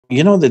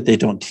You know that they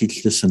don't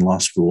teach this in law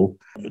school.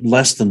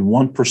 Less than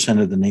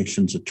 1% of the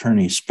nation's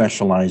attorneys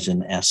specialize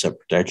in asset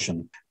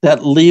protection.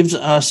 That leaves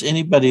us,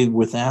 anybody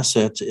with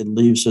assets, it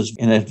leaves us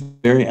in a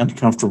very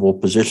uncomfortable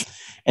position.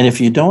 And if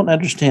you don't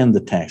understand the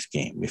tax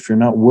game, if you're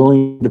not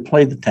willing to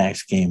play the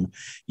tax game,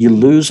 you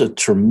lose a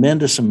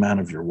tremendous amount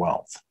of your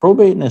wealth.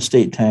 Probate and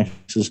estate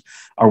taxes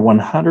are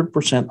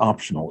 100%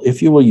 optional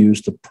if you will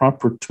use the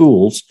proper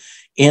tools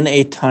in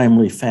a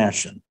timely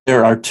fashion.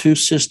 There are two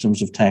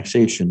systems of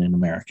taxation in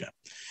America.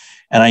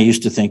 And I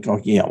used to think, oh,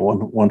 yeah,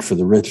 one for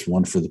the rich,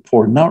 one for the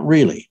poor. Not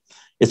really.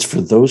 It's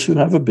for those who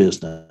have a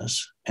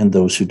business and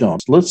those who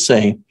don't. Let's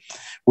say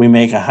we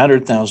make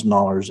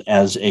 $100,000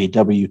 as a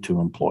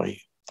W-2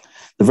 employee.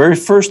 The very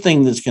first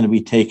thing that's going to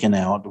be taken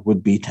out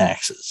would be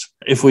taxes.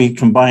 If we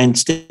combine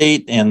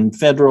state and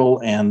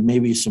federal and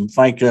maybe some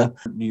FICA,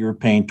 you're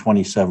paying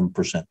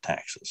 27%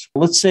 taxes.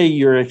 Let's say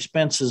your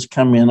expenses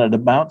come in at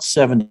about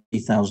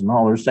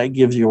 $70,000. That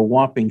gives you a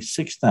whopping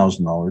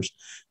 $6,000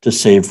 to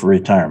save for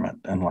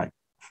retirement. And like,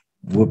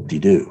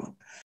 whoop-de-doo.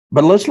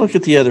 But let's look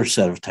at the other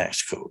set of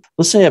tax code.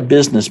 Let's say a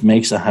business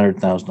makes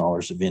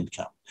 $100,000 of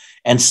income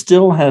and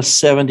still has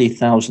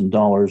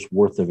 $70,000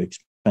 worth of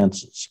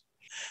expenses.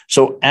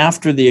 So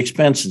after the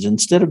expenses,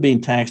 instead of being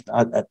taxed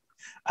at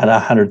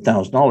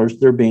 $100,000,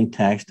 they're being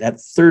taxed at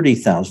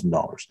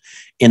 $30,000.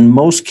 In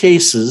most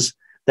cases,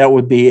 that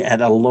would be at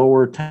a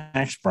lower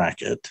tax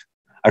bracket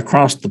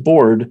across the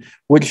board,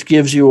 which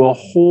gives you a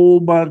whole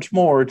bunch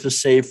more to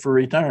save for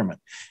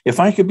retirement. If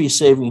I could be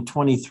saving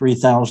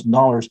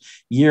 $23,000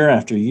 year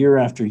after year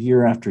after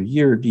year after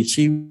year, do you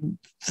see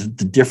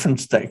the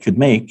difference that could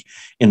make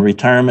in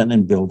retirement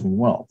and building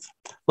wealth?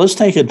 Let's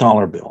take a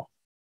dollar bill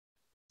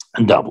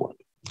and double it.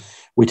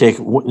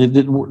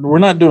 We're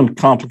not doing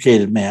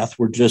complicated math.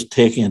 We're just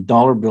taking a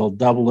dollar bill,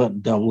 double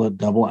it, double it,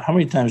 double it. How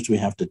many times do we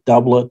have to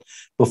double it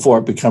before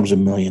it becomes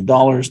 $1 million?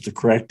 The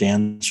correct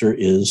answer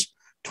is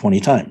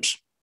 20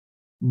 times.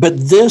 But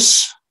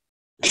this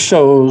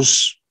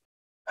shows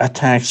a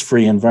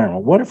tax-free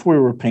environment. What if we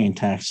were paying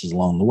taxes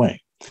along the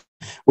way?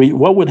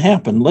 What would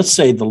happen? Let's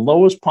say the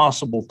lowest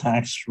possible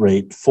tax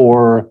rate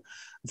for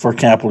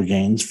capital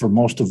gains for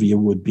most of you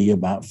would be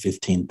about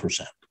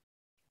 15%.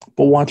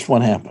 But watch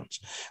what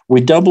happens.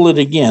 We double it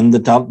again, the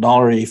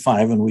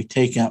 $1.85, and we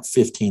take out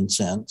 15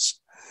 cents.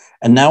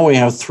 And now we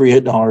have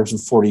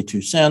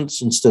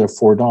 $3.42 instead of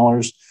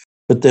 $4.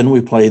 But then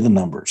we play the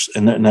numbers.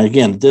 And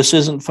again, this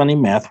isn't funny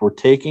math. We're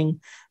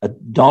taking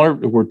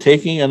we're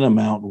taking an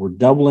amount, we're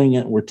doubling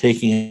it, we're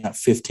taking out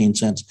 15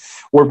 cents.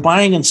 We're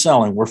buying and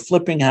selling, we're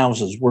flipping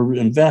houses, we're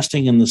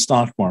investing in the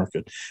stock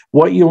market.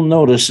 What you'll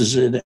notice is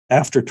that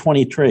after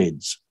 20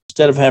 trades,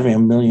 instead of having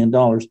 $1 million,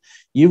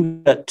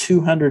 you've got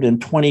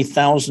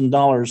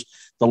 $220,000.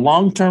 The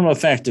long-term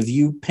effect of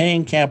you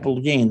paying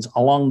capital gains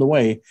along the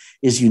way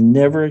is you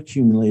never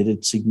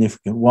accumulated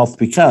significant wealth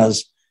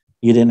because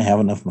you didn't have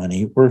enough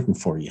money working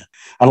for you.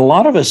 And a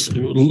lot of us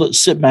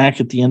sit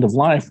back at the end of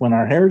life when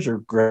our hairs are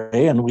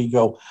gray and we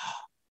go,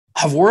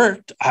 I've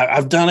worked,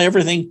 I've done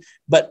everything,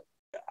 but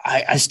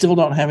I still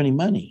don't have any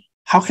money.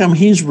 How come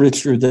he's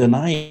richer than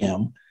I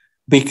am?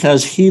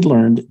 Because he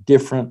learned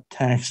different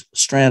tax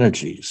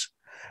strategies.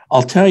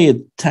 I'll tell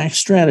you, tax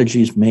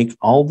strategies make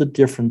all the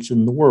difference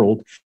in the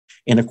world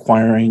in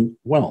acquiring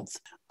wealth.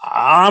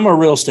 I'm a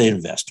real estate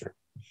investor.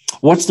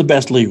 What's the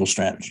best legal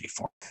strategy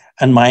for me?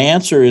 And my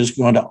answer is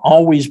going to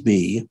always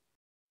be,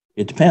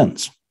 it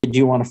depends. Do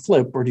you want to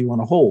flip or do you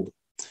want to hold?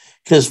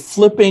 Because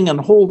flipping and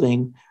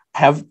holding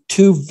have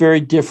two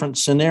very different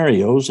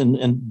scenarios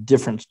and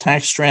different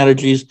tax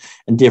strategies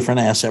and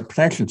different asset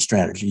protection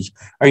strategies.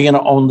 Are you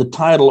going to own the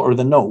title or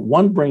the note?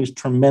 One brings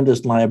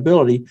tremendous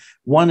liability.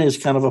 One is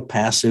kind of a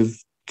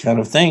passive kind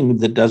of thing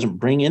that doesn't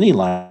bring any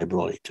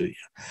liability to you.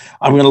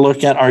 I'm going to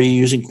look at, are you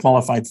using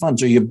qualified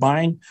funds? Are you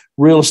buying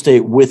real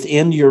estate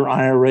within your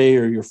IRA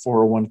or your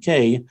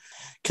 401k?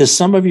 Because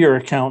some of your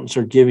accountants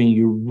are giving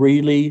you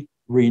really,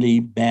 really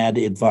bad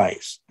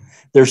advice.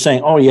 They're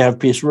saying, oh, you have a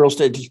piece of real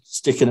estate, just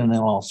stick it in an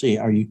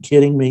LLC. Are you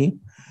kidding me?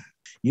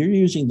 You're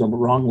using the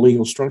wrong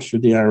legal structure.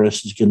 The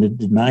IRS is going to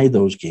deny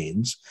those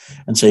gains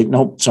and say,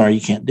 nope, sorry,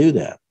 you can't do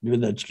that.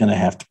 That's going to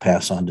have to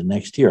pass on to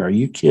next year. Are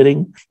you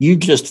kidding? You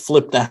just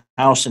flipped a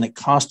house and it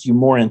cost you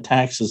more in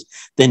taxes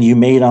than you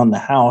made on the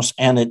house,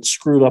 and it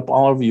screwed up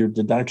all of your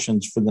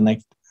deductions for the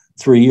next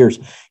 3 years.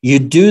 You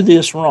do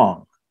this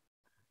wrong,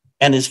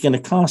 and it's going to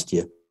cost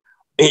you.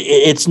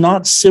 It's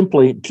not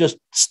simply just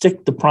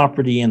stick the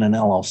property in an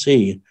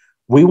LLC.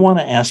 We want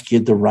to ask you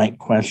the right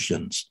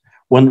questions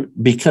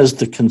because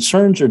the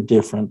concerns are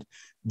different.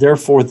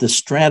 Therefore, the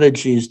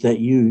strategies that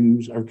you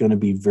use are going to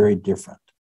be very different.